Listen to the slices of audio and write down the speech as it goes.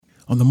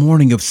On the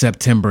morning of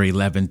September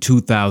 11,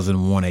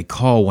 2001, a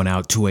call went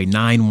out to a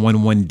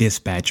 911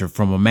 dispatcher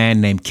from a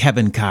man named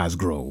Kevin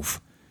Cosgrove.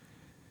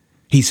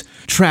 He's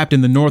trapped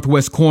in the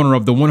northwest corner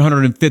of the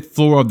 105th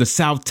floor of the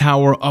South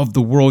Tower of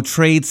the World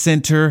Trade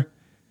Center,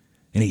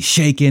 and he's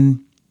shaken,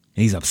 and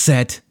he's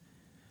upset,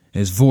 and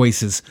his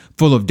voice is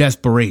full of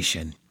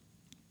desperation.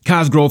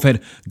 Cosgrove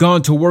had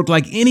gone to work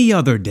like any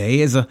other day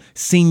as a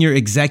senior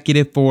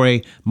executive for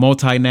a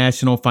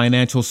multinational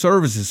financial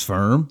services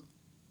firm.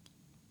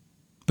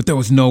 But there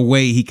was no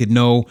way he could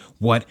know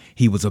what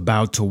he was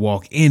about to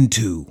walk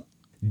into.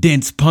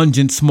 Dense,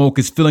 pungent smoke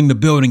is filling the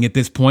building at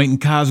this point,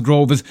 and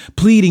Cosgrove is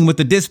pleading with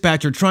the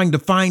dispatcher, trying to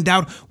find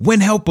out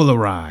when help will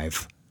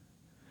arrive.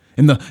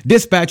 And the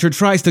dispatcher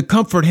tries to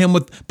comfort him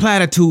with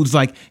platitudes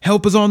like,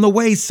 "Help is on the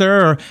way,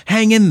 sir," or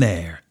 "Hang in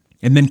there."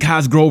 And then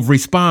Cosgrove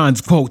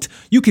responds, quote,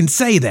 "You can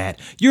say that.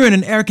 You're in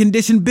an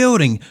air-conditioned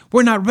building.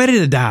 We're not ready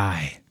to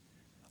die,"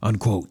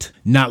 unquote.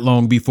 Not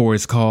long before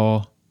his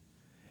call,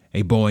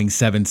 a Boeing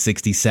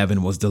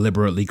 767 was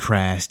deliberately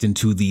crashed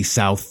into the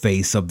south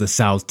face of the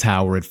South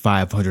Tower at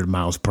 500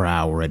 miles per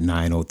hour at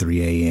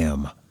 9:03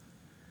 a.m.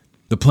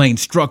 The plane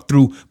struck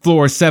through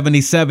floors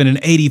 77 and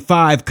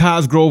 85.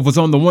 Cosgrove was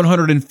on the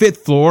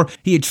 105th floor.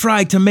 He had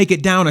tried to make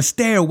it down a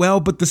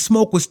stairwell, but the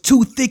smoke was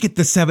too thick at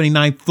the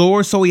 79th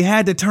floor, so he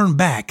had to turn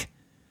back.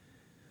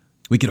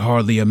 We could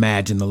hardly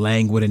imagine the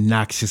languid and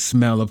noxious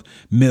smell of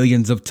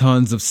millions of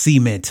tons of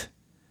cement,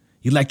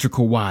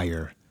 electrical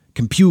wire,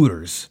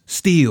 computers,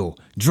 steel,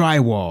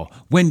 drywall,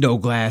 window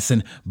glass,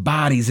 and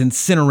bodies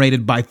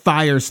incinerated by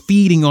fires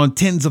feeding on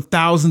tens of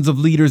thousands of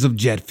liters of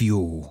jet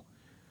fuel,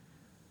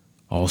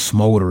 all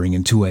smoldering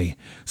into a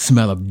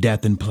smell of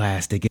death and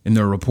plastic. And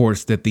there are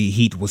reports that the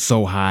heat was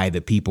so high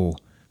that people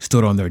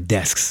stood on their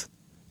desks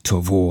to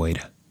avoid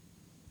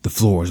the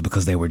floors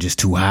because they were just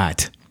too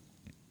hot.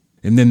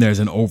 And then there's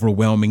an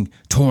overwhelming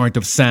torrent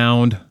of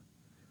sound.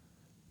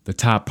 The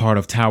top part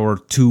of Tower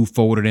 2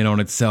 folded in on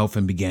itself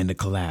and began to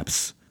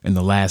collapse. And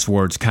the last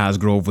words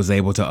Cosgrove was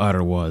able to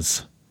utter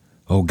was,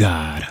 "Oh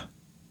God."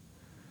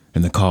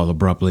 And the call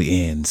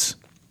abruptly ends.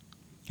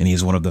 And he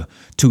is one of the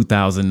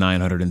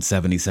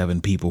 2,977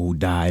 people who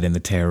died in the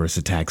terrorist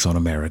attacks on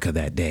America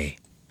that day.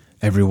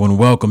 Everyone,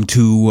 welcome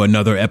to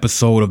another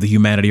episode of the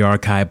Humanity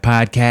Archive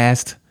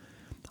podcast.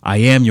 I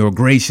am your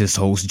gracious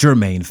host,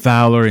 Jermaine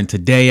Fowler, and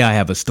today I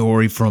have a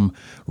story from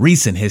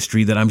recent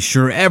history that I'm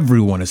sure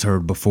everyone has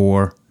heard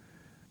before,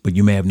 but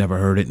you may have never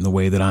heard it in the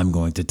way that I'm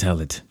going to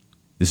tell it.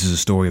 This is a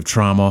story of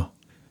trauma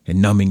and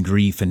numbing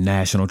grief and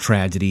national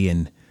tragedy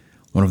and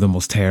one of the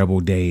most terrible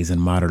days in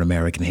modern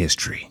American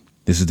history.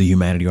 This is the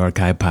Humanity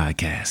Archive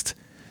podcast.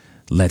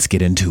 Let's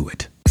get into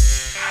it.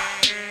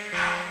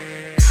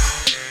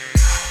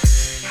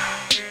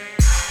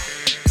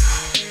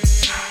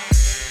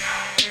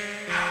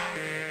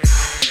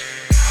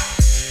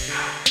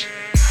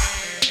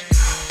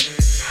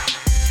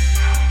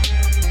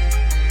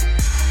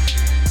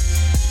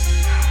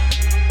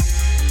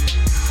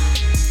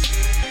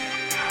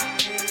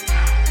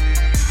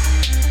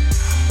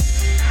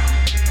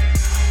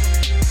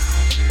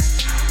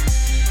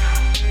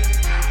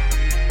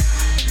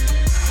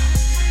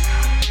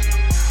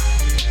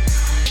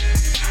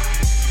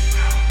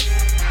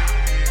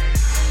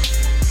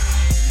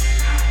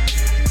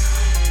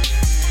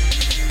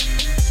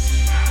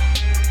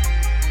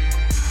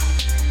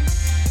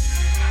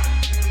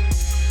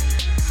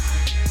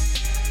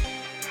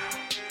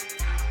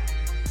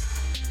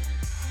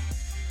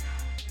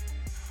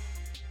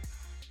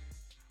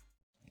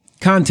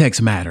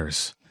 Context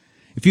matters.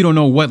 If you don't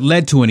know what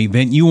led to an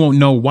event, you won't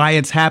know why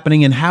it's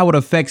happening and how it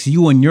affects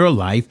you and your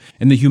life.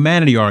 And the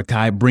Humanity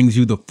Archive brings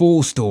you the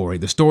full story,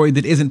 the story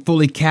that isn't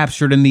fully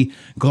captured in the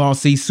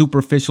glossy,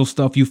 superficial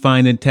stuff you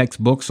find in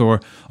textbooks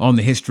or on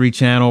the History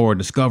Channel or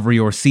Discovery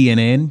or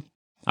CNN.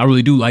 I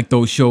really do like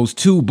those shows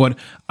too, but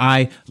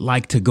I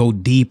like to go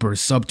deeper,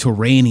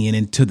 subterranean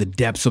into the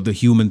depths of the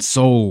human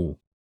soul.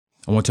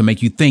 I want to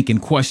make you think and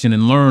question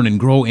and learn and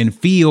grow and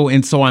feel.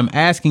 And so I'm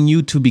asking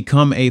you to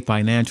become a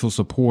financial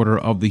supporter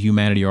of the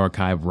Humanity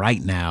Archive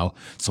right now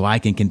so I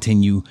can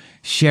continue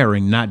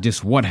sharing not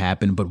just what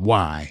happened, but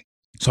why.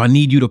 So I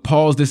need you to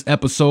pause this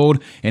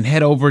episode and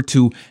head over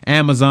to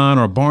Amazon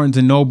or Barnes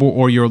 & Noble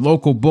or your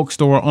local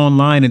bookstore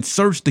online and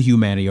search the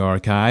Humanity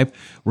Archive,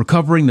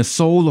 Recovering the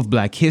Soul of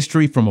Black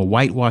History from a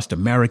Whitewashed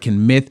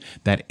American Myth.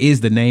 That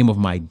is the name of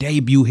my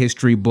debut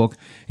history book,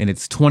 and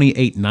it's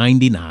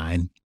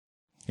 $28.99.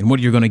 And what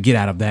you're going to get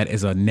out of that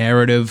is a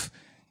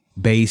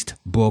narrative-based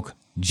book,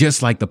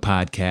 just like the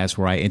podcast,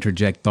 where I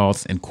interject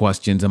thoughts and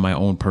questions and my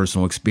own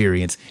personal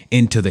experience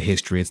into the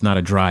history. It's not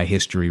a dry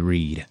history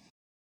read.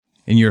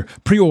 And your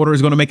pre-order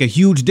is going to make a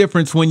huge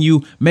difference when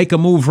you make a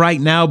move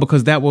right now,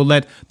 because that will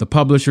let the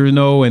publishers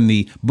know and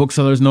the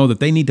booksellers know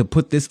that they need to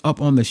put this up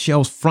on the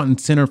shelves front and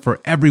center for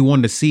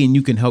everyone to see, and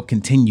you can help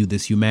continue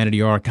this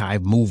Humanity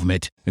Archive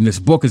movement. And this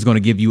book is going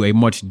to give you a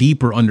much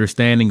deeper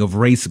understanding of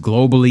race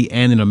globally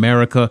and in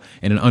America,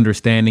 and an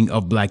understanding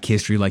of Black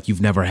history like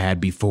you've never had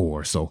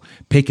before. So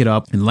pick it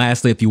up. And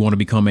lastly, if you want to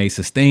become a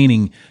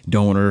sustaining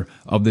donor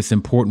of this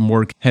important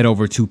work, head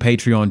over to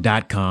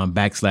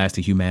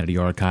patreon.com/The Humanity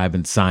Archive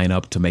and sign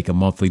up to make a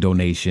monthly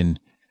donation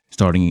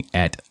starting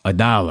at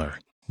 $1.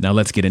 Now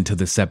let's get into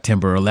the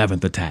September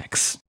 11th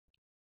attacks.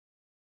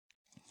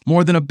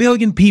 More than 1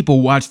 billion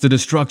people watched the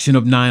destruction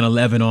of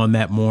 9/11 on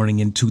that morning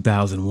in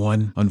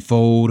 2001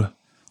 unfold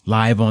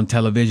live on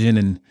television,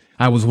 and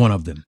I was one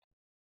of them.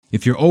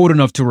 If you're old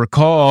enough to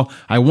recall,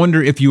 I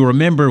wonder if you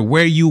remember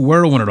where you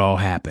were when it all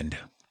happened.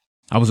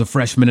 I was a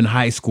freshman in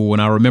high school,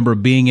 and I remember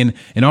being in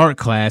an art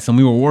class, and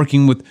we were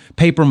working with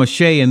paper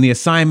mache, and the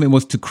assignment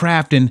was to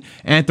craft an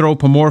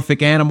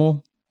anthropomorphic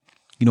animal.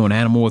 You know, an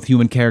animal with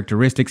human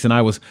characteristics, and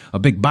I was a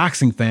big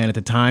boxing fan at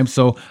the time,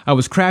 so I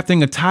was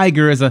crafting a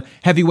tiger as a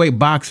heavyweight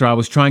boxer. I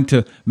was trying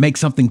to make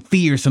something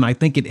fierce, and I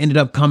think it ended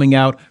up coming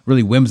out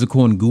really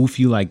whimsical and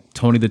goofy, like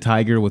Tony the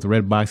Tiger with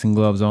red boxing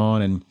gloves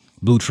on and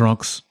blue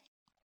trunks.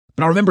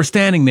 But I remember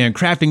standing there and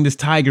crafting this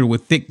tiger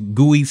with thick,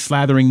 gooey,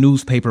 slathering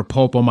newspaper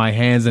pulp on my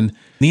hands, and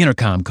the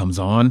intercom comes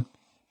on,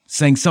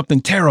 saying something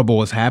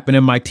terrible has happened,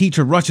 and my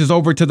teacher rushes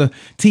over to the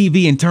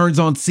TV and turns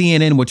on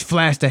CNN, which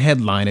flashed a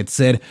headline. It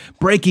said,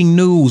 "Breaking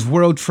news,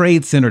 World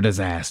Trade Center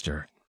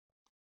disaster."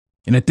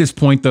 And at this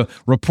point, the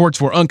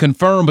reports were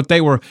unconfirmed, but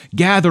they were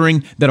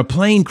gathering that a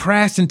plane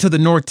crashed into the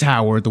North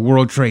Tower at the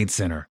World Trade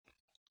Center.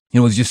 It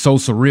was just so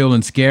surreal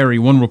and scary.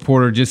 One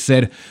reporter just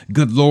said,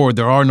 "Good Lord,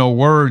 there are no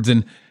words."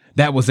 And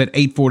that was at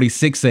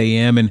 8:46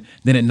 a.m. And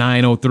then at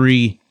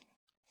 9:03,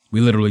 we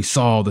literally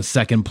saw the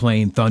second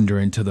plane thunder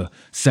into the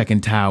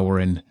second tower,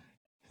 and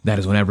that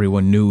is when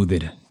everyone knew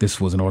that this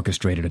was an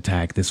orchestrated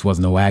attack. This was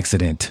no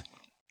accident.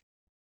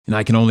 And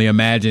I can only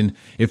imagine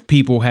if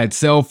people had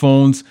cell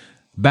phones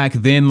back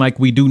then like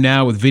we do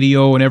now with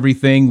video and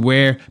everything,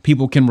 where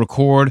people can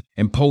record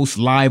and post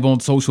live on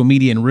social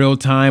media in real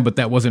time, but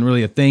that wasn't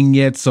really a thing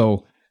yet.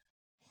 So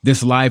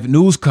this live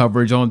news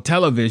coverage on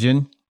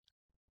television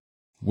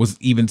was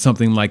even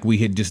something like we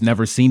had just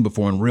never seen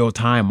before in real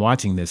time,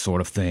 watching this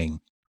sort of thing.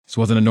 This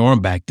wasn't a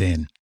norm back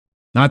then.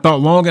 Now, I thought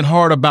long and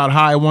hard about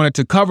how I wanted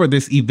to cover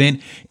this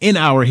event in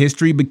our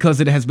history because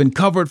it has been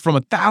covered from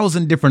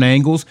 1,000 different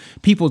angles.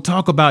 People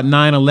talk about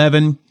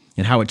 9/11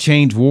 and how it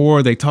changed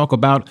war. They talk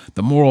about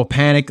the moral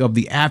panic of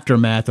the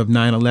aftermath of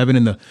 9/11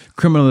 and the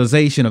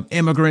criminalization of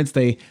immigrants.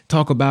 They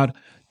talk about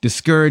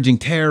discouraging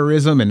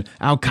terrorism and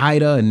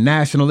Al-Qaeda and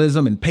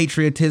nationalism and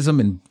patriotism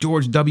and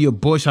George W.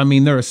 Bush. I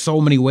mean, there are so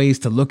many ways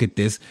to look at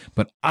this,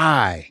 but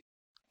I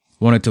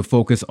wanted to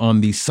focus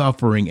on the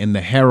suffering and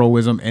the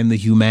heroism and the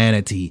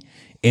humanity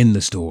in the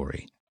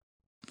story.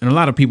 And a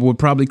lot of people would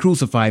probably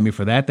crucify me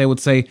for that. They would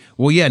say,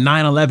 well, yeah,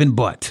 9/11,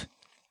 but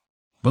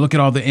look at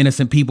all the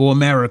innocent people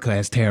America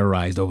has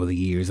terrorized over the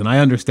years. And I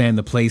understand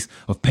the place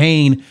of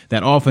pain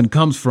that often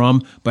comes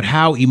from, but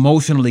how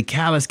emotionally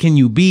callous can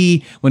you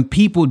be when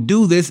people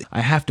do this?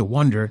 I have to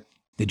wonder,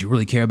 did you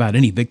really care about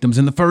any victims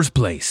in the first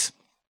place?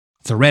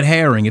 It's a red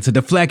herring. It's a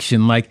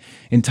deflection. Like,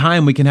 in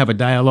time, we can have a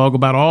dialogue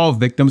about all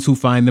victims who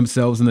find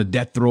themselves in the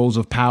death throes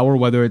of power,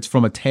 whether it's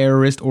from a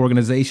terrorist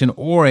organization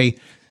or a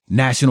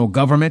national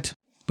government.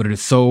 But it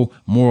is so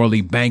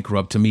morally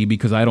bankrupt to me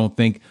because I don't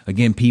think,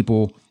 again,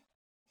 people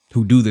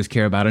who do this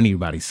care about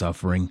anybody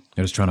suffering.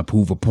 They're just trying to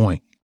prove a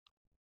point.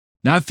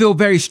 Now, I feel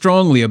very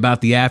strongly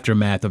about the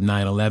aftermath of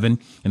 9/11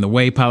 and the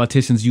way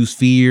politicians use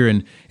fear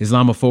and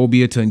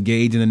Islamophobia to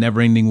engage in the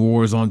never-ending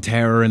wars on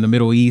terror in the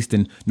Middle East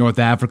and North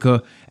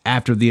Africa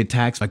after the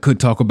attacks. I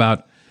could talk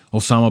about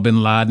Osama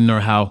bin Laden,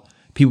 or how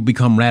people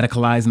become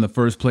radicalized in the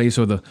first place,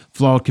 or the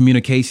flawed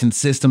communication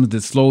systems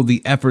that slow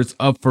the efforts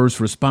of first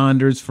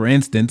responders. For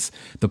instance,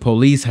 the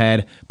police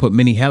had put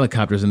many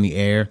helicopters in the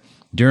air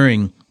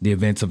during the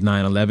events of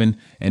 9/11,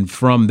 and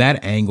from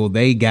that angle,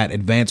 they got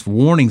advance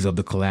warnings of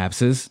the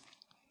collapses.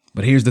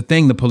 But here's the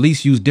thing, the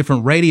police used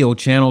different radio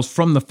channels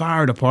from the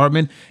fire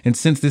department, and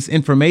since this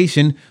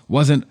information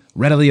wasn't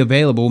readily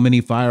available,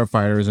 many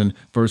firefighters and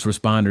first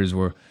responders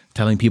were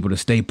telling people to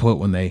stay put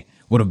when they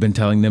would have been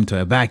telling them to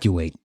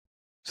evacuate.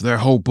 So there are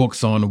whole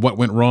books on what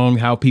went wrong,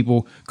 how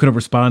people could have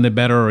responded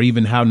better, or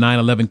even how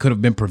 9/11 could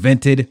have been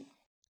prevented.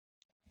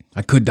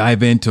 I could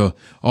dive into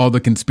all the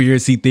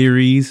conspiracy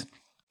theories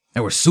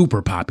that were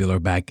super popular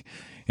back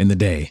in the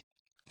day.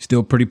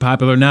 Still pretty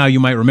popular now. You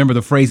might remember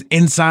the phrase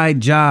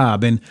inside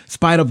job. In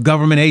spite of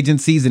government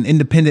agencies and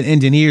independent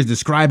engineers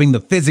describing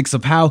the physics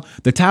of how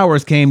the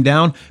towers came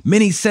down,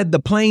 many said the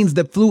planes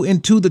that flew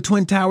into the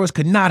Twin Towers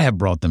could not have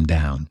brought them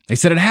down. They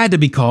said it had to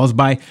be caused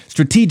by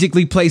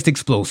strategically placed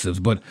explosives,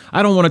 but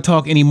I don't want to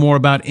talk any more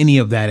about any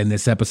of that in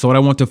this episode. I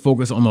want to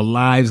focus on the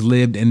lives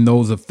lived and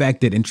those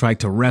affected and try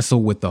to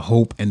wrestle with the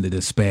hope and the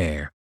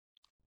despair.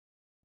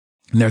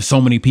 And there's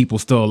so many people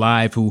still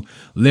alive who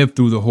lived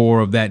through the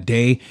horror of that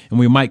day, and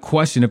we might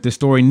question if the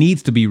story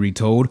needs to be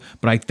retold,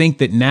 but I think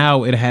that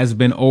now it has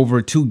been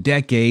over 2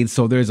 decades,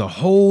 so there's a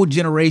whole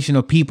generation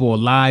of people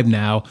alive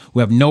now who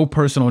have no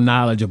personal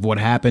knowledge of what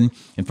happened,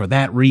 and for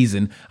that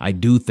reason, I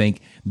do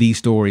think these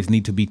stories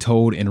need to be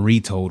told and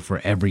retold for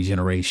every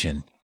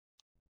generation.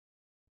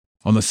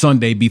 On the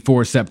Sunday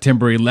before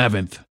September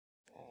 11th,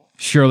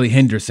 Shirley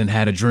Henderson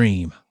had a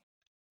dream.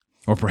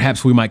 Or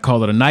perhaps we might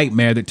call it a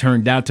nightmare that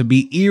turned out to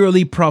be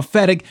eerily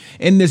prophetic.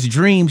 In this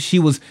dream, she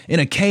was in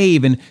a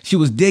cave and she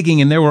was digging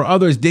and there were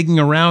others digging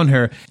around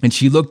her. And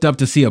she looked up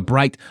to see a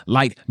bright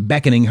light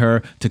beckoning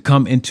her to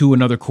come into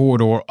another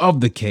corridor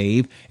of the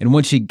cave. And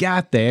when she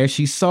got there,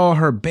 she saw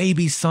her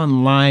baby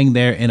son lying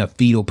there in a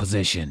fetal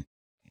position.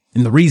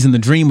 And the reason the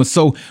dream was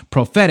so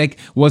prophetic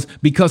was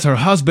because her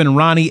husband,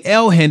 Ronnie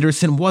L.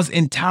 Henderson, was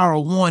in Tower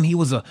 1. He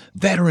was a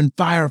veteran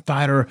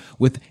firefighter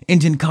with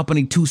Engine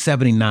Company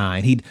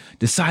 279. He'd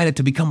decided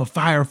to become a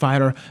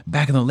firefighter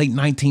back in the late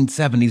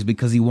 1970s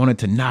because he wanted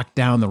to knock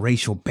down the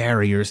racial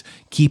barriers,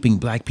 keeping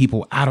black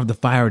people out of the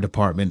fire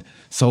department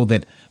so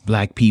that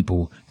black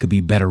people could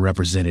be better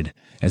represented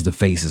as the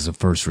faces of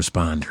first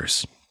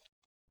responders.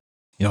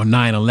 On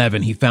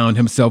 9/11, he found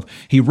himself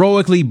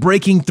heroically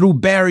breaking through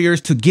barriers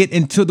to get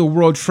into the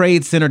World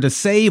Trade Center to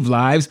save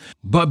lives.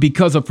 But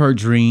because of her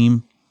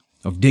dream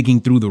of digging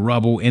through the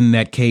rubble in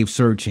that cave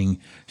searching,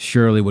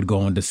 Shirley would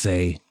go on to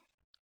say,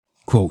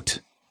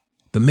 quote,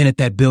 "The minute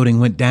that building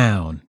went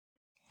down,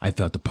 I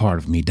felt a part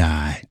of me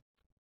die,"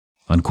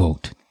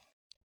 unquote.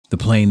 The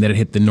plane that had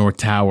hit the North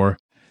Tower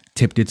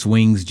tipped its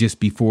wings just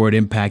before it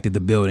impacted the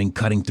building,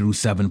 cutting through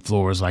 7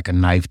 floors like a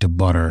knife to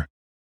butter,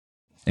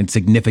 and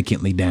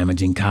significantly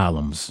damaging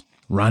columns.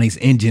 Ronnie's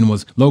engine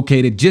was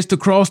located just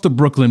across the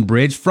Brooklyn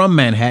Bridge from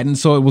Manhattan,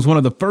 so it was one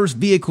of the first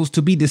vehicles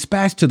to be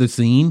dispatched to the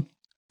scene.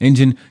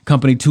 Engine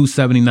Company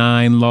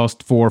 279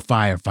 lost 4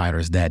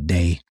 firefighters that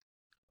day.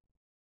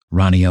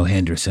 Ronnie L.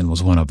 Henderson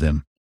was one of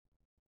them.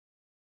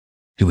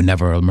 He would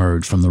never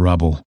emerge from the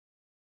rubble.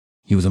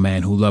 He was a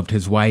man who loved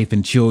his wife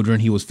and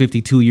children. He was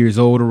 52 years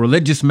old, a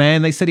religious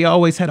man. They said he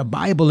always had a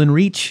Bible in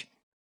reach.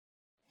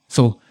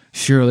 So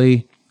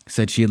Shirley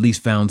said she at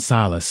least found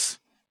solace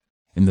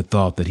in the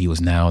thought that he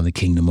was now in the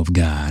kingdom of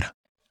God.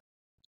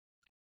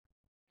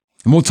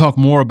 And we'll talk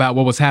more about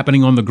what was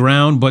happening on the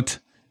ground, but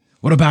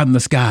what about in the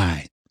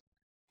sky?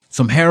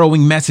 Some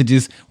harrowing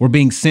messages were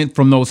being sent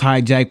from those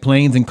hijacked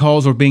planes, and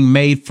calls were being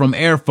made from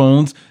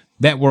airphones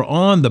that were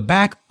on the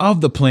back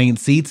of the plane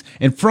seats,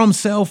 and from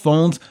cell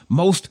phones.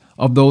 Most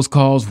of those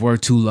calls were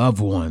to loved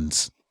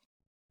ones.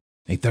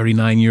 A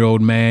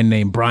 39-year-old man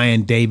named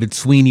Brian David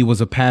Sweeney was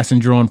a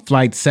passenger on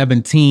Flight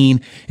 17,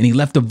 and he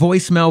left a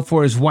voicemail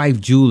for his wife,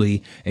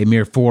 Julie, a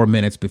mere 4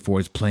 minutes before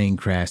his plane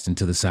crashed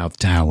into the South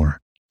Tower.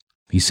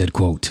 He said,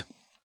 quote,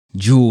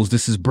 "Jules,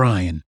 this is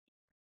Brian.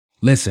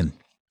 Listen,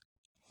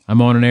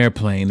 I'm on an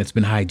airplane that's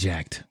been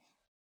hijacked.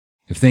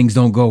 If things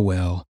don't go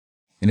well,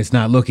 and it's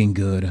not looking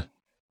good,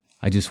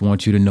 I just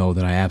want you to know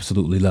that I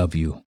absolutely love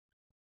you.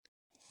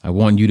 I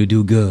want you to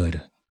do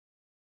good.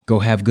 Go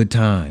have good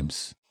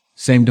times.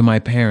 Same to my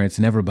parents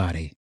and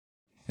everybody.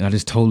 And I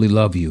just totally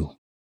love you.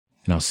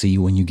 And I'll see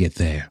you when you get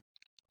there."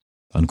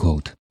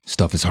 Unquote.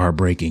 Stuff is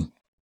heartbreaking.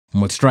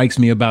 And what strikes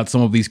me about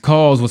some of these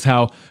calls was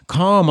how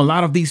calm a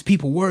lot of these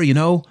people were,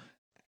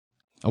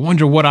 I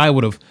wonder what I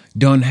would have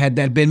done had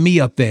that been me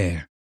up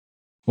there.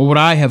 What would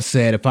I have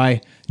said if I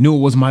knew it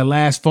was my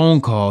last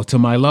phone call to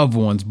my loved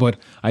ones? But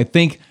I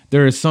think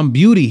there is some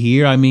beauty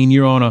here. I mean,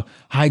 you're on a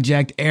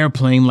hijacked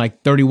airplane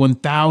like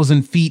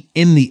 31,000 feet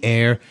in the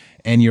air,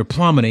 and you're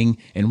plummeting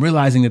and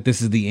realizing that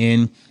this is the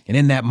end. And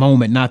in that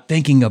moment, not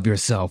thinking of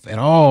yourself at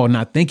all,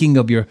 not thinking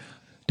of your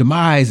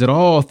demise at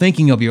all,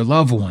 thinking of your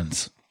loved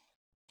ones,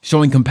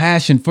 showing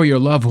compassion for your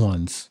loved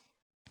ones,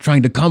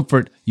 trying to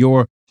comfort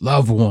your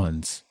loved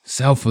ones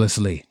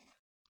selflessly.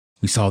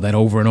 We saw that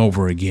over and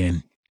over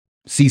again.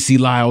 CeCe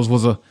Lyles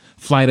was a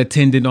flight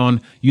attendant on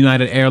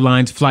United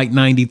Airlines Flight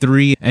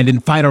 93, and in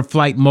fight or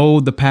flight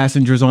mode, the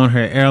passengers on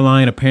her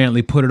airline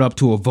apparently put it up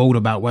to a vote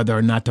about whether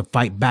or not to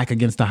fight back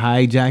against the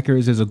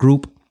hijackers as a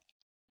group,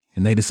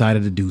 and they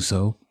decided to do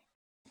so.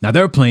 Now,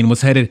 their plane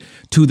was headed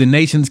to the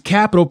nation's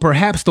capital,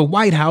 perhaps the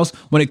White House,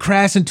 when it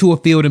crashed into a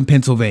field in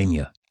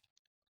Pennsylvania.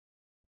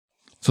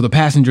 So the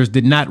passengers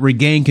did not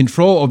regain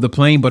control of the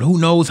plane, but who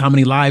knows how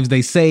many lives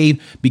they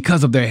saved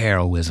because of their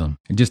heroism.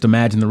 And just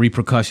imagine the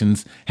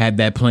repercussions had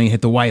that plane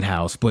hit the White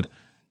House. But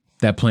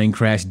that plane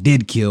crash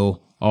did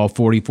kill all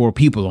 44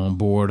 people on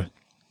board,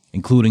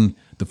 including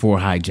the 4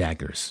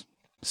 hijackers.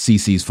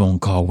 CeCe's phone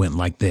call went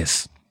like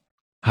this.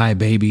 "Hi,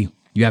 baby.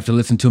 You have to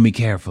listen to me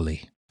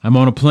carefully. I'm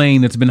on a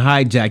plane that's been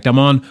hijacked. I'm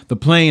on the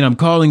plane. I'm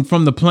calling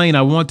from the plane.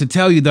 I want to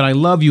tell you that I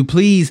love you.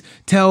 Please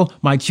tell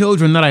my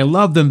children that I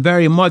love them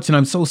very much. And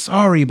I'm so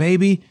sorry,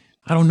 baby.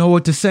 I don't know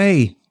what to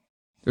say.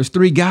 There's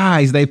 3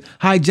 guys. They've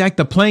hijacked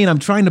the plane. I'm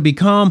trying to be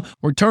calm.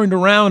 We're turned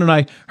around and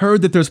I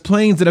heard that there's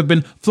planes that have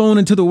been flown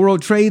into the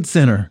World Trade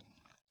Center.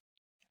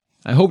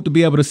 I hope to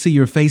be able to see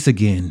your face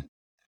again.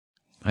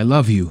 I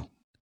love you.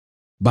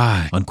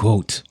 Bye."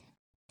 Unquote.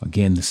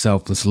 Again, the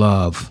selfless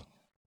love.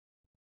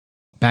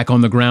 Back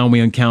on the ground, we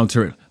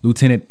encountered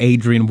Lieutenant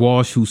Adrian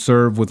Walsh, who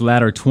served with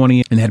Ladder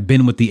 20 and had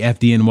been with the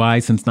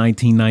FDNY since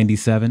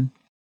 1997.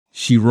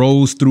 She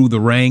rose through the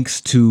ranks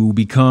to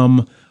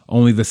become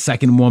only the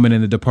second woman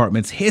in the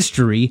department's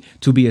history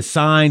to be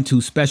assigned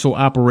to Special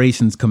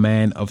Operations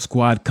Command of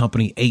Squad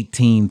Company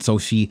 18. So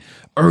she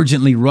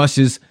urgently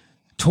rushes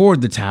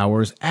toward the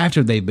towers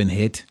after they've been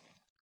hit.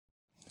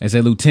 As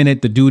a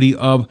lieutenant, the duty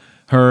of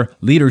her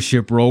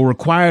leadership role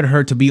required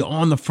her to be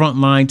on the front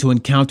line to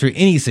encounter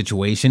any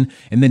situation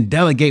and then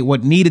delegate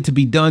what needed to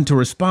be done to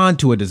respond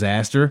to a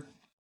disaster.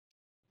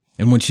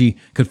 And when she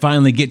could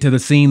finally get to the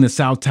scene, the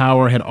South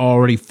Tower had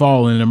already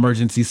fallen and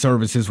emergency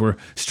services were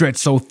stretched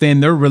so thin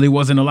there really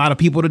wasn't a lot of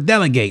people to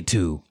delegate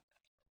to.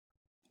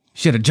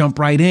 She had to jump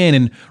right in,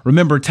 and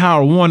remember,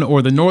 Tower 1,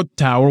 or the North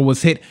Tower,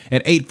 was hit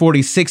at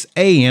 8:46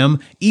 a.m.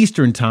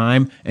 Eastern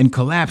Time and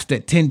collapsed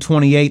at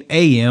 10:28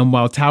 a.m.,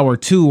 while Tower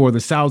 2, or the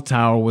South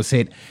Tower, was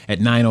hit at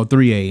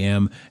 9:03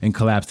 a.m. and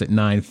collapsed at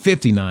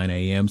 9:59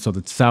 a.m., so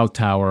the South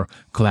Tower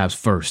collapsed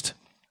first.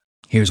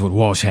 Here's what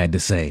Walsh had to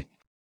say.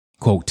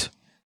 Quote,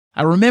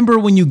 "I remember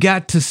when you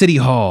got to City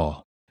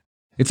Hall.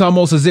 It's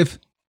almost as if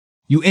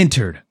you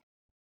entered.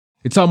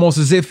 It's almost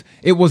as if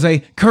it was a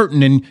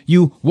curtain and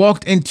you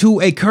walked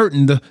into a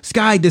curtain. The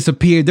sky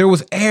disappeared. There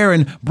was air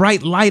and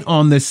bright light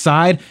on this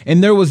side,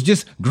 and there was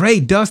just gray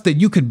dust that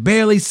you could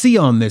barely see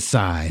on this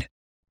side.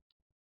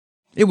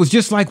 It was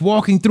just like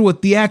walking through a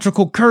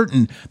theatrical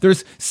curtain.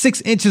 There's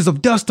 6 inches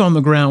of dust on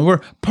the ground.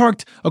 We're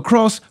parked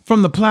across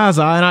from the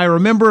plaza, and I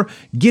remember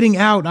getting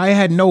out. I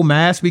had no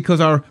mask because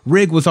our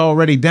rig was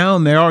already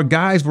down there. Our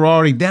guys were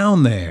already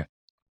down there.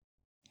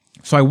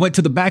 So I went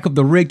to the back of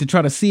the rig to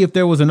try to see if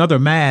there was another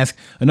mask,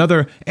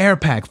 another air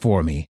pack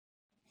for me.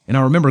 And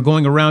I remember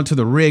going around to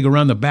the rig,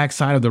 around the back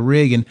side of the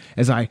rig. And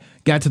as I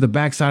got to the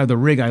back side of the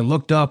rig, I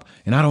looked up,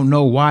 and I don't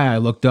know why I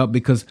looked up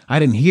because I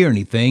didn't hear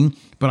anything,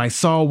 but I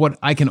saw what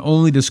I can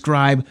only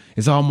describe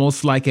as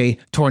almost like a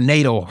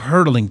tornado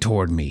hurtling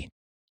toward me.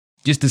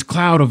 Just this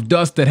cloud of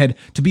dust that had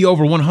to be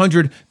over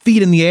 100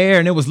 feet in the air,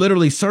 and it was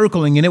literally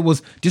circling, and it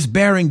was just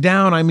bearing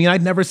down. I mean,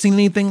 I'd never seen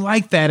anything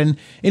like that, and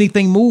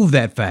anything move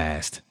that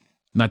fast.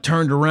 And I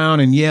turned around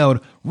and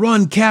yelled,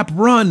 "Run, Cap,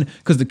 run,"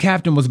 because the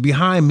captain was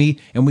behind me,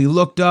 and we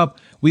looked up.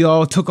 We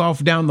all took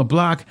off down the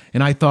block,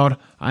 and I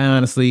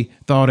honestly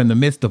thought in the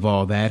midst of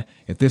all that,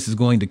 if this is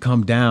going to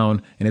come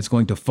down and it's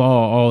going to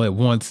fall all at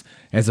once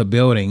as a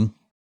building,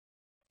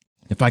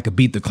 if I could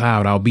beat the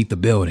cloud, I'll beat the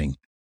building.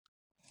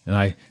 And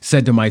I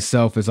said to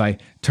myself as I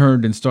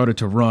turned and started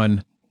to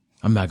run,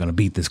 I'm not going to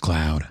beat this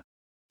cloud.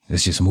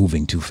 It's just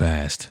moving too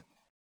fast.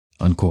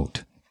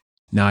 Unquote.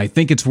 Now, I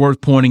think it's worth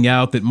pointing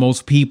out that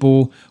most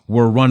people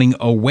were running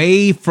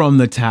away from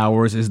the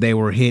towers as they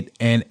were hit,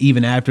 and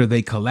even after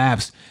they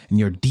collapsed, and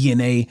your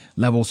DNA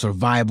level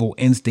survival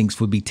instincts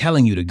would be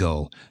telling you to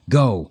go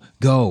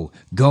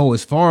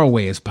as far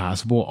away as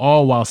possible,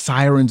 all while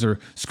sirens are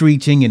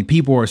screeching and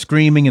people are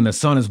screaming and the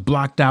sun is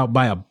blocked out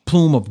by a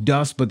plume of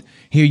dust. But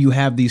here you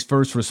have these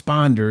first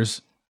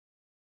responders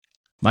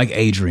like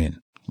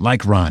Adrian,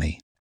 like Ronnie,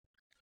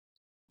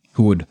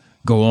 who would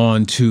go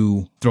on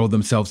to throw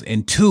themselves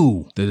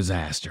into the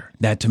disaster.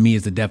 That to me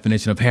is the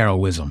definition of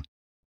heroism.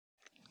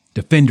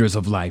 Defenders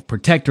of life,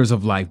 protectors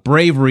of life,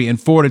 bravery and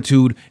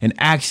fortitude and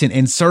action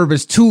and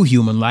service to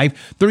human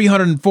life.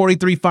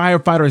 343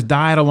 firefighters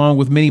died along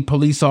with many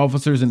police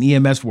officers and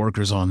EMS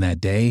workers on that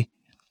day.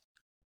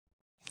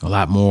 A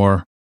lot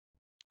more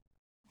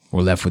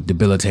were left with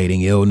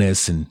debilitating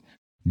illness and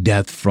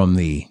death from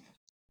the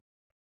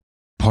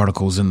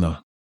particles in the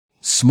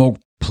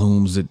smoke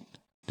plumes that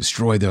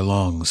destroyed their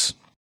lungs.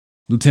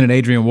 Lieutenant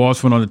Adrian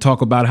Walsh went on to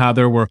talk about how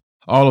there were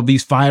all of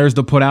these fires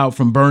to put out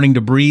from burning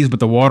debris,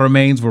 but the water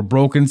mains were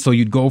broken, so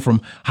you'd go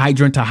from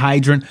hydrant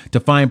to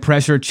find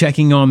pressure,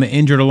 checking on the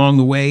injured along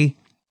the way.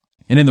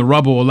 And in the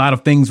rubble, a lot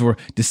of things were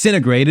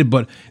disintegrated,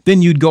 but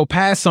then you'd go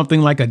past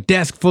something like a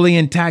desk fully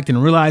intact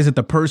and realize that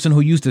the person who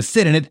used to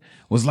sit in it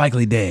was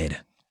likely dead.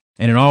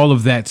 And in all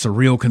of that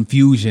surreal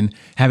confusion,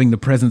 having the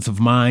presence of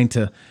mind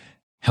to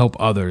help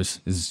others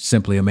is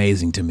simply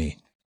amazing to me.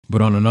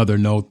 But on another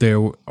note,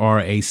 there are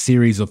a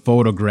series of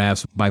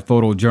photographs by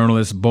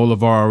photojournalist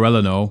Bolivar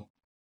Arellano,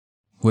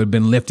 who had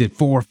been lifted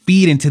 4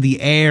 feet into the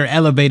air,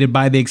 elevated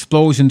by the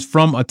explosions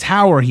from a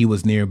tower he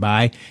was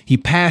nearby. He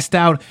passed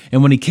out,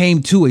 and when he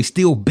came to, a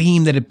steel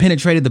beam that had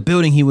penetrated the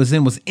building he was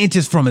in was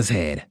inches from his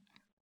head.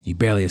 He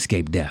barely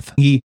escaped death.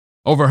 He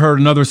overheard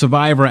another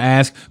survivor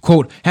ask,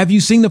 quote, "Have you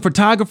seen the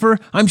photographer?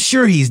 I'm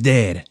sure he's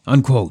dead,"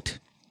 unquote.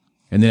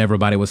 And then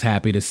everybody was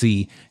happy to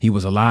see he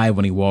was alive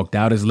when he walked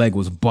out. His leg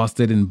was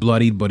busted and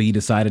bloodied, but he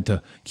decided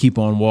to keep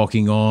on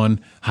walking on,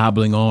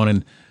 hobbling on,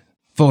 and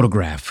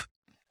photograph.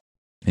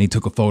 And he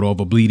took a photo of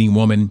a bleeding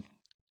woman.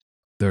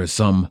 There are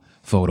some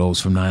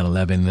photos from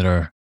 9/11 that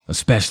are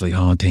especially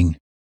haunting.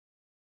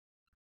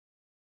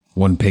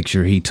 One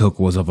picture he took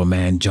was of a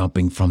man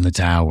jumping from the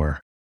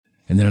tower.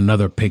 And then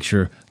another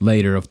picture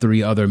later of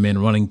 3 other men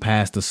running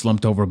past the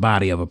slumped over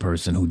body of a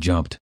person who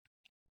jumped.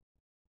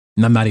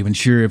 And I'm not even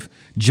sure if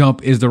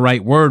jump is the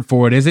right word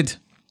for it, is it?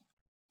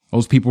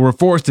 Those people were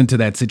forced into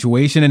that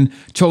situation and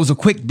chose a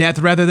quick death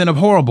rather than a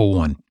horrible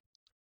one.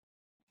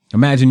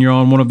 Imagine you're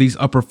on one of these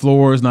upper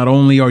floors. Not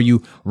only are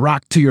you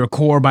rocked to your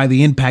core by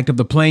the impact of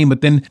the plane,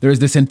 but then there's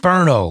this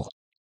inferno.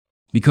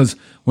 Because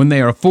when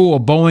they are full, a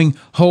Boeing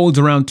holds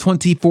around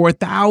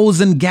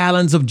 24,000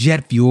 gallons of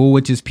jet fuel,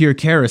 which is pure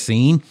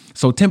kerosene.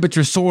 So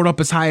temperatures soared up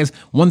as high as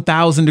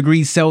 1,000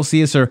 degrees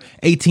Celsius or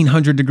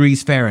 1,800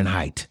 degrees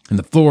Fahrenheit. And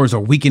the floors are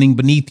weakening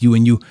beneath you,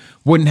 and you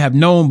wouldn't have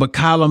known, but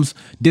columns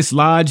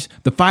dislodged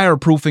the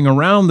fireproofing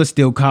around the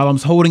steel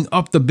columns holding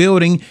up the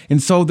building.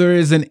 And so there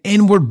is an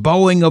inward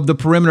bowing of the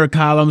perimeter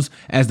columns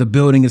as the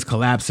building is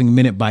collapsing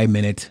minute by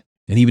minute.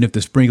 And even if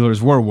the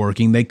sprinklers were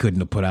working, they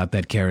couldn't have put out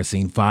that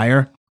kerosene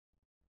fire.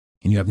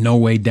 And you have no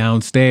way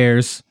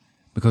downstairs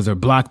because they're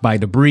blocked by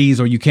debris,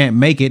 or you can't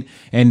make it,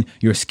 and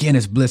your skin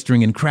is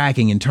blistering and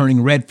cracking and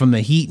turning red from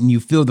the heat, and you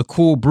feel the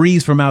cool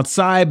breeze from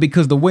outside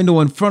because the window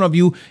in front of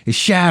you is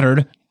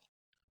shattered.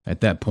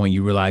 At that point,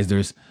 you realize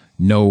there's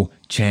no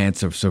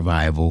chance of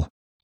survival.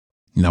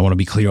 And I want to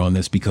be clear on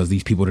this because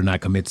these people did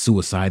not commit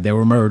suicide. They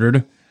were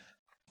murdered.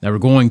 They were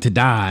going to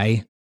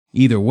die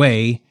either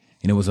way,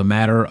 and it was a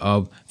matter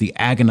of the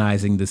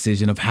agonizing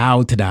decision of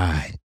how to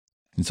die.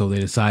 And so they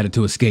decided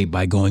to escape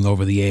by going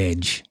over the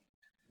edge,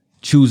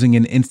 choosing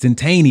an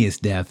instantaneous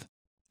death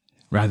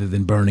rather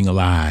than burning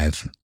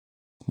alive.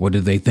 What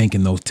did they think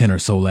in those 10 or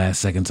so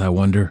last seconds, I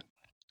wonder?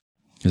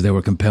 As they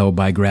were compelled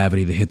by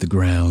gravity to hit the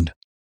ground.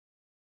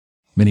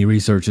 Many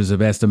researchers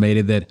have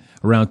estimated that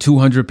around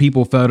 200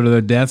 people fell to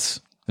their deaths.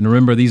 And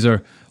remember, these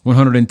are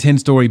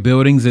 110-story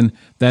buildings, and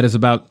that is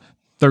about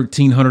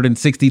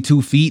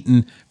 1,362 feet.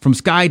 And from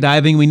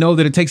skydiving, we know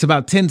that it takes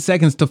about 10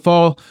 seconds to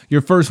fall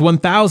your first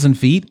 1,000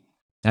 feet.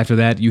 After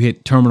that, you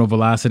hit terminal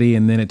velocity,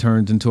 and then it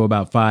turns into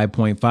about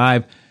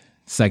 5.5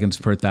 seconds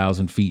per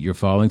 1,000 feet you're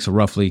falling, so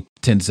roughly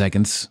 10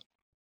 seconds.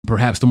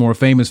 Perhaps the more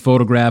famous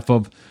photograph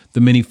of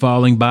the many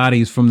falling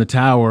bodies from the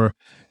tower,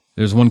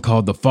 there's one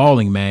called The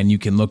Falling Man you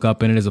can look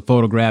up, and it is a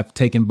photograph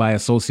taken by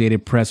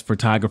Associated Press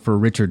photographer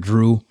Richard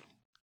Drew.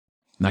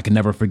 And I can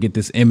never forget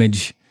this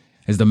image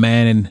as the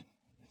man in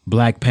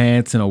black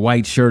pants and a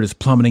white shirt is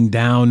plummeting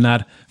down,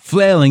 not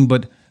flailing,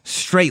 but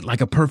straight like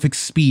a perfect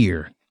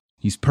spear.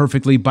 He's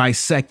perfectly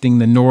bisecting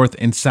the North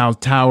and South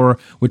Tower,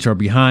 which are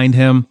behind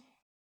him.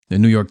 The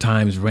New York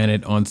Times ran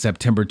it on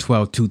September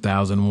 12,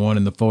 2001,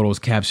 and the photo's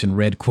caption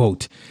read,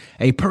 quote,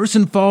 "A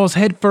person falls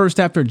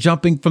headfirst after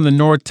jumping from the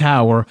North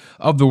Tower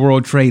of the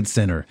World Trade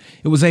Center.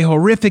 It was a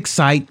horrific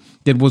sight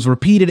that was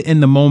repeated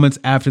in the moments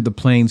after the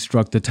plane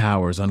struck the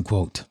towers,"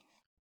 unquote.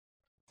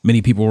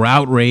 Many people were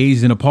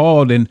outraged and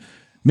appalled, and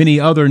many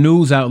other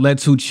news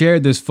outlets who'd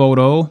shared this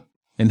photo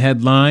and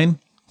headline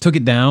took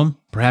it down.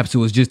 Perhaps it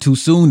was just too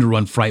soon to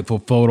run frightful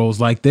photos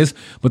like this,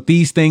 but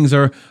these things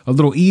are a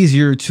little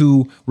easier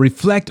to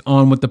reflect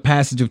on with the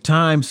passage of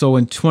time. So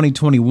in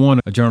 2021,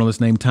 a journalist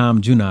named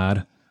Tom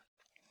Junod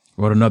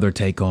wrote another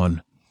take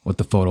on what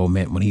the photo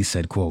meant when he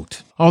said,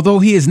 quote, "Although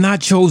he has not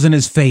chosen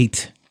his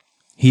fate,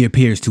 he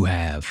appears to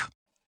have.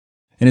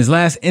 In his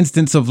last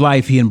instance of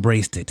life, he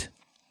embraced it.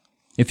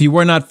 If he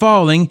were not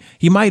falling,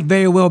 he might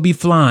very well be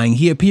flying.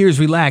 He appears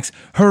relaxed,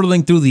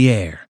 hurtling through the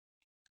air.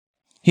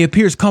 He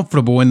appears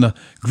comfortable in the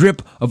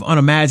grip of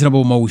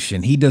unimaginable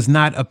motion. He does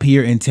not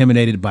appear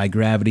intimidated by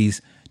gravity's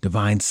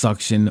divine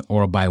suction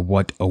or by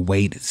what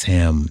awaits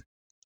him.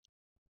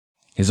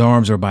 His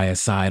arms are by his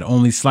side,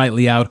 only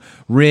slightly out,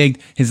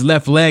 rigged. His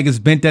left leg is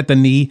bent at the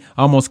knee,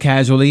 almost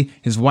casually.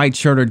 His white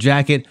shirt or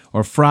jacket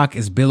or frock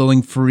is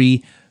billowing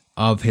free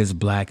of his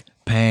black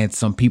pants."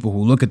 Some people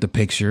who look at the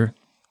picture,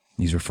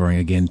 he's referring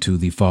again to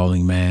the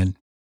falling man.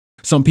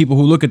 Some people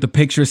who look at the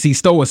picture see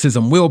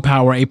stoicism,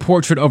 willpower, a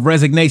portrait of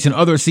resignation.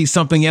 Others see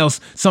something else,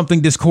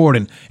 something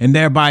discordant, and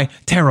thereby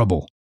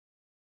terrible.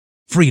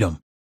 Freedom.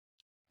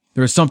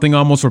 There is something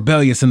almost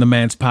rebellious in the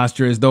man's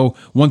posture, as though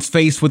once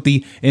faced with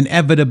the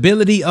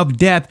inevitability of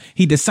death,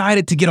 he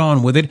decided to get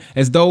on with it,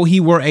 as though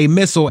he were a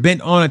missile bent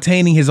on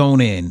attaining his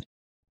own end.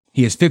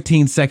 He is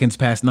 15 seconds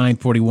past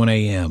 9:41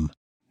 a.m.,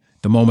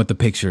 the moment the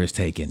picture is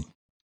taken.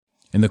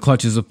 In the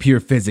clutches of pure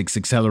physics,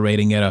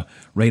 accelerating at a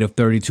rate of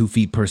 32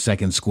 feet per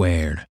second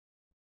squared.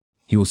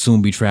 He will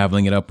soon be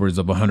traveling at upwards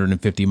of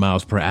 150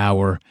 miles per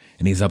hour,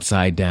 and he's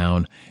upside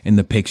down. In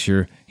the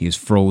picture, he is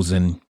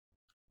frozen.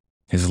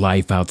 His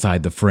life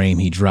outside the frame,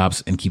 he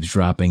drops and keeps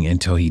dropping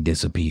until he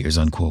disappears,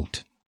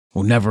 unquote.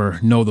 We'll never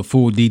know the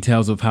full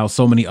details of how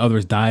so many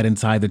others died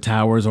inside the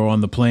towers or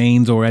on the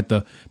planes or at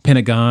the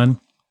Pentagon.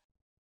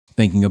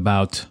 Thinking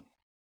about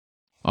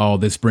all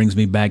this brings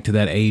me back to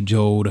that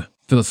age-old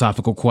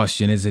philosophical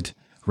question: is it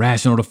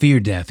rational to fear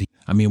death?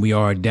 I mean, we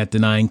are a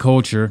death-denying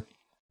culture.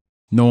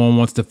 No one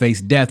wants to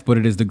face death, but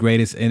it is the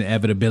greatest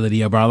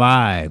inevitability of our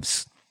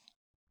lives.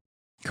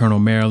 Colonel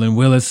Marilyn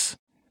Willis,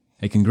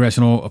 a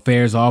congressional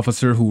affairs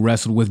officer who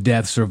wrestled with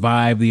death,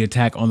 survived the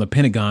attack on the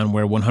Pentagon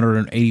where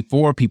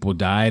 184 people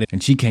died,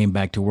 and she came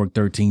back to work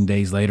 13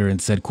 days later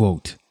and said,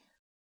 quote,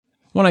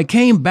 "When I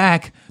came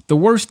back, the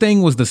worst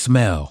thing was the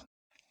smell.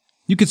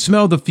 You could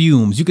smell the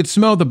fumes. You could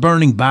smell the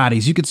burning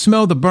bodies. You could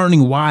smell the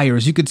burning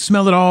wires. You could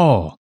smell it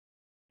all.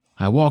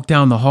 I walked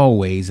down the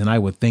hallways and I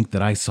would think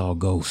that I saw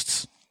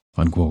ghosts,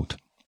 unquote.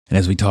 And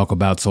as we talk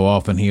about so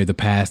often here, the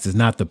past is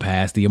not the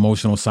past. The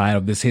emotional side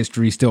of this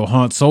history still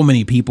haunts so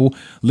many people.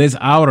 Liz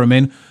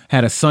Outerman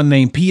had a son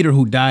named Peter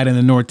who died in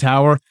the North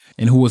Tower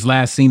and who was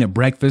last seen at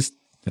breakfast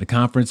at a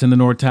conference in the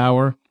North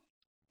Tower.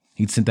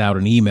 He'd sent out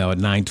an email at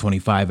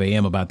 9:25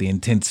 a.m. about the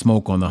intense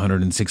smoke on the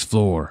 106th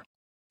floor.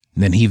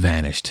 And then he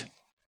vanished.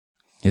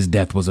 His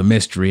death was a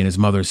mystery, and his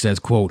mother says,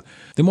 quote,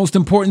 "The most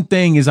important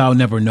thing is I'll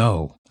never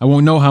know. I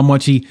won't know how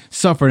much he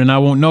suffered, and I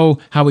won't know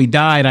how he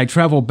died. I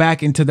travel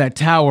back into that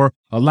tower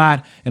a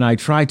lot, and I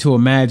try to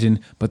imagine,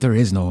 but there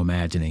is no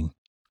imagining,"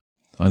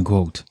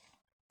 unquote.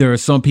 There are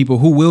some people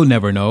who will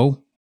never know.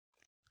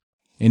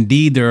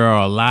 Indeed, there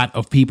are a lot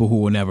of people who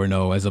will never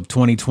know. As of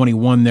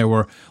 2021, there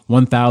were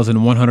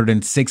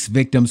 1,106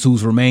 victims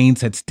whose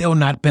remains had still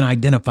not been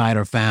identified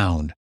or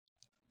found.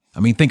 I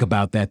mean, think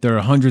about that. There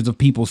are hundreds of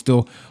people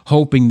still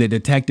hoping that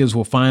detectives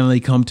will finally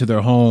come to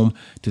their home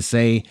to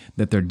say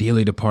that their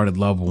dearly departed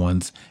loved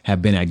ones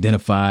have been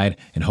identified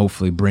and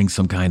hopefully bring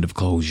some kind of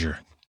closure,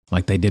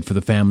 like they did for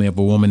the family of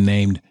a woman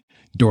named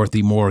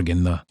Dorothy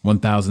Morgan, the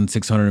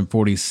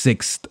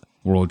 1,646th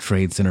World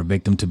Trade Center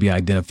victim to be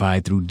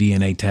identified through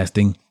DNA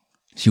testing.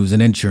 She was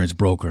an insurance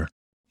broker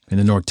in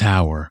the North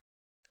Tower.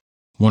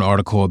 One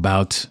article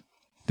about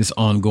this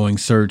ongoing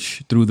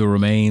search through the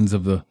remains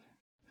of the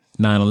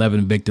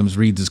 9/11 victims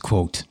reads as,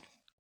 quote,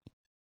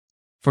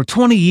 "For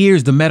 20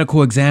 years, the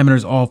medical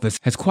examiner's office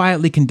has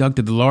quietly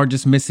conducted the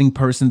largest missing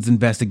persons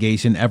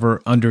investigation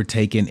ever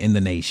undertaken in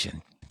the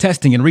nation,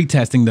 testing and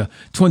retesting the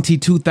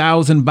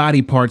 22,000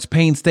 body parts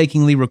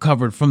painstakingly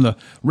recovered from the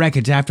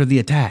wreckage after the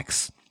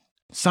attacks.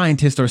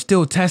 Scientists are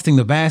still testing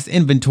the vast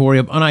inventory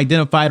of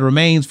unidentified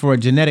remains for a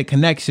genetic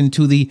connection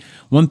to the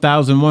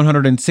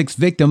 1,106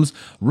 victims,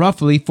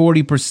 roughly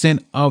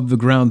 40% of the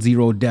ground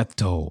zero death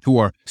toll, who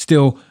are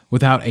still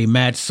without a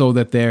match so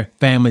that their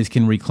families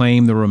can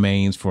reclaim the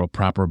remains for a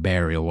proper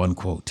burial,"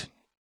 unquote.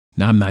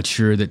 Now, I'm not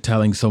sure that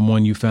telling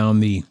someone you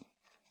found the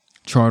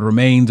charred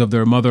remains of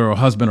their mother or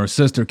husband or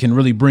sister can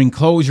really bring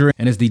closure.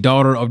 And as the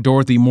daughter of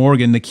Dorothy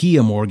Morgan,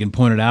 Nakia Morgan,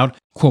 pointed out,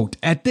 quote,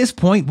 "At this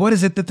point, what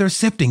is it that they're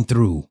sifting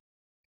through?"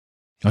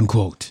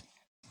 Unquote.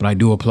 But I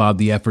do applaud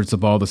the efforts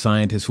of all the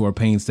scientists who are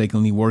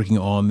painstakingly working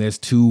on this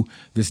to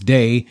this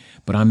day,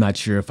 but I'm not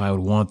sure if I would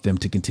want them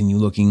to continue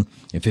looking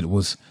if it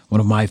was one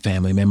of my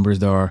family members.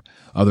 There are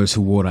others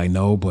who would, I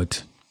know,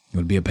 but it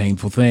would be a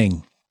painful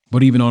thing.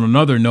 But even on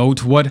another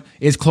note, what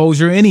is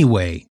closure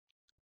anyway?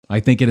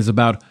 I think it is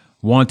about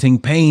wanting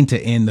pain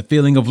to end, the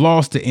feeling of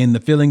loss to end, the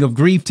feeling of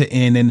grief to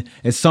end. And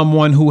as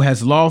someone who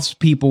has lost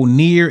people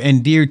near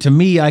and dear to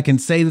me, I can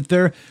say that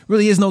there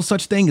really is no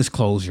such thing as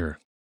closure.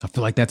 I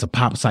feel like that's a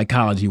pop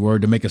psychology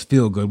word to make us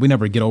feel good. We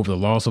never get over the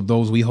loss of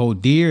those we hold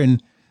dear,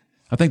 and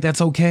I think that's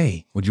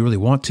okay. Would you really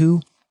want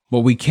to?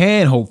 What we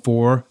can hope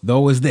for,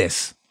 though, is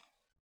this: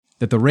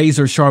 that the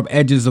razor-sharp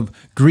edges of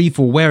grief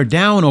will wear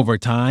down over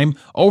time,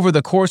 over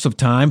the course of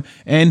time,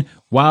 and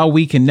while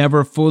we can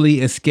never fully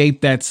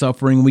escape that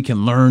suffering, we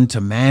can learn to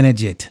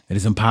manage it. It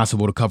is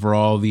impossible to cover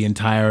all the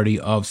entirety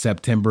of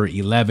September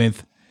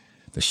 11th,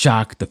 the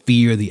shock, the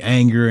fear, the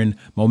anger, and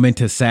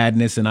momentous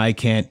sadness, and I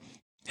can't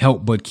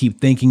help but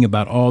keep thinking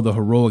about all the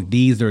heroic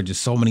deeds. There are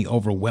just so many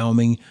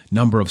overwhelming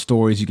number of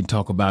stories. You can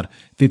talk about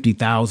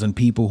 50,000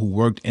 people who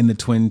worked in the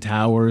Twin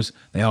Towers.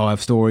 They all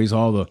have stories.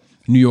 All the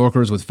New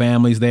Yorkers with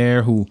families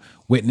there who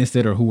witnessed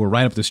it or who were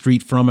right up the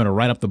street from it or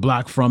right up the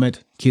block from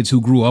it. Kids who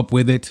grew up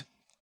with it.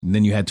 And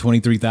then you had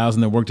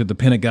 23,000 that worked at the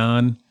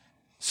Pentagon.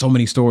 So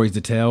many stories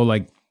to tell,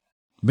 like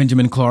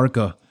Benjamin Clark,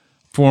 a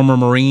former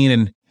Marine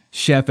and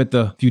chef at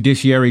the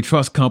Fiduciary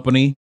Trust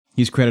Company.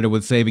 He's credited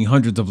with saving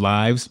hundreds of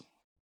lives.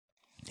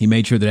 He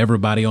made sure that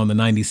everybody on the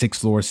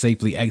 96th floor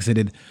safely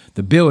exited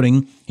the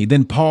building. He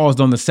then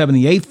paused on the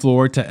 78th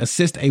floor to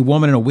assist a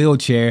woman in a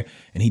wheelchair,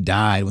 and he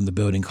died when the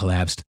building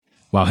collapsed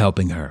while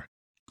helping her.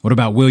 What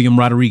about William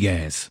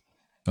Rodriguez,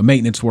 a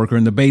maintenance worker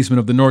in the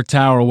basement of the North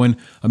Tower when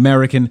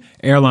American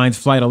Airlines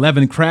Flight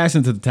 11 crashed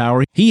into the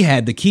tower? He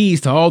had the keys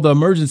to all the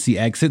emergency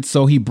exits,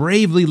 so he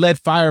bravely led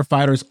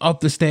firefighters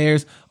up the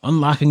stairs,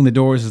 unlocking the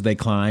doors as they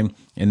climbed,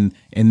 and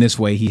in this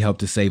way he helped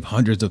to save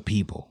hundreds of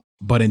people.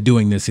 But in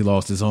doing this, he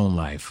lost his own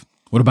life.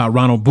 What about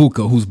Ronald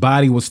Bucca, whose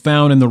body was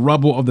found in the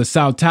rubble of the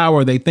South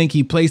Tower? They think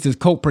he placed his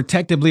coat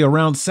protectively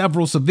around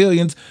several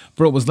civilians,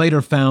 for it was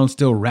later found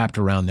still wrapped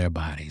around their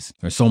bodies.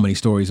 There's so many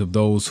stories of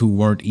those who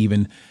weren't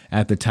even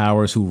at the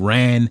towers, who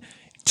ran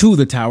to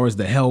the towers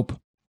to help.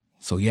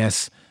 So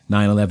yes,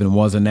 9/11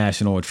 was a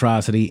national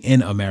atrocity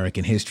in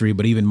American history,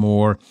 but even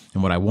more,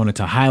 and what I wanted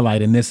to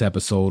highlight in this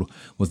episode,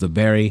 was the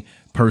very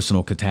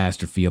personal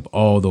catastrophe of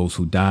all those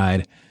who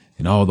died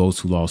and all those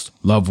who lost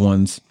loved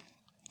ones.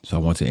 So I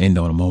want to end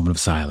on a moment of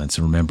silence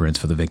and remembrance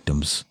for the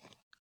victims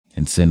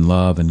and send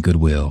love and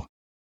goodwill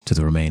to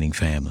the remaining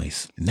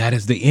families. And that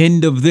is the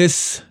end of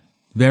this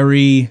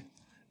very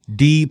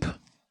deep,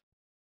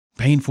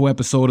 painful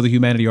episode of the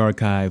Humanity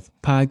Archive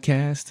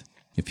podcast.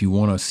 If you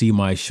want to see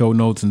my show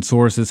notes and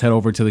sources, head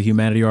over to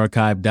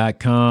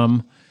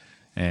thehumanityarchive.com.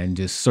 and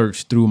just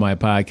search through my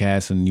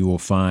podcast and you will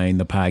find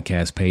the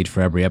podcast page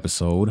for every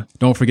episode.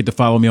 Don't forget to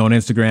follow me on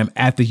Instagram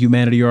at The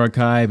Humanity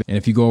Archive. And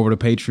if you go over to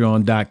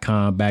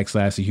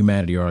patreon.com/The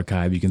Humanity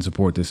Archive, you can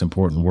support this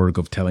important work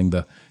of telling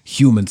the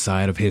human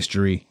side of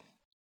history.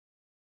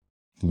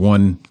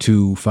 $1,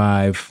 $2,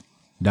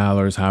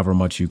 $5, however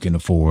much you can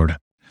afford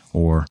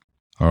or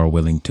are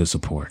willing to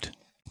support.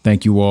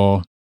 Thank you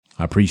all.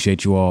 I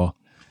appreciate you all.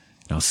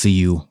 And I'll see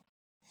you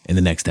in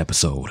the next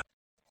episode.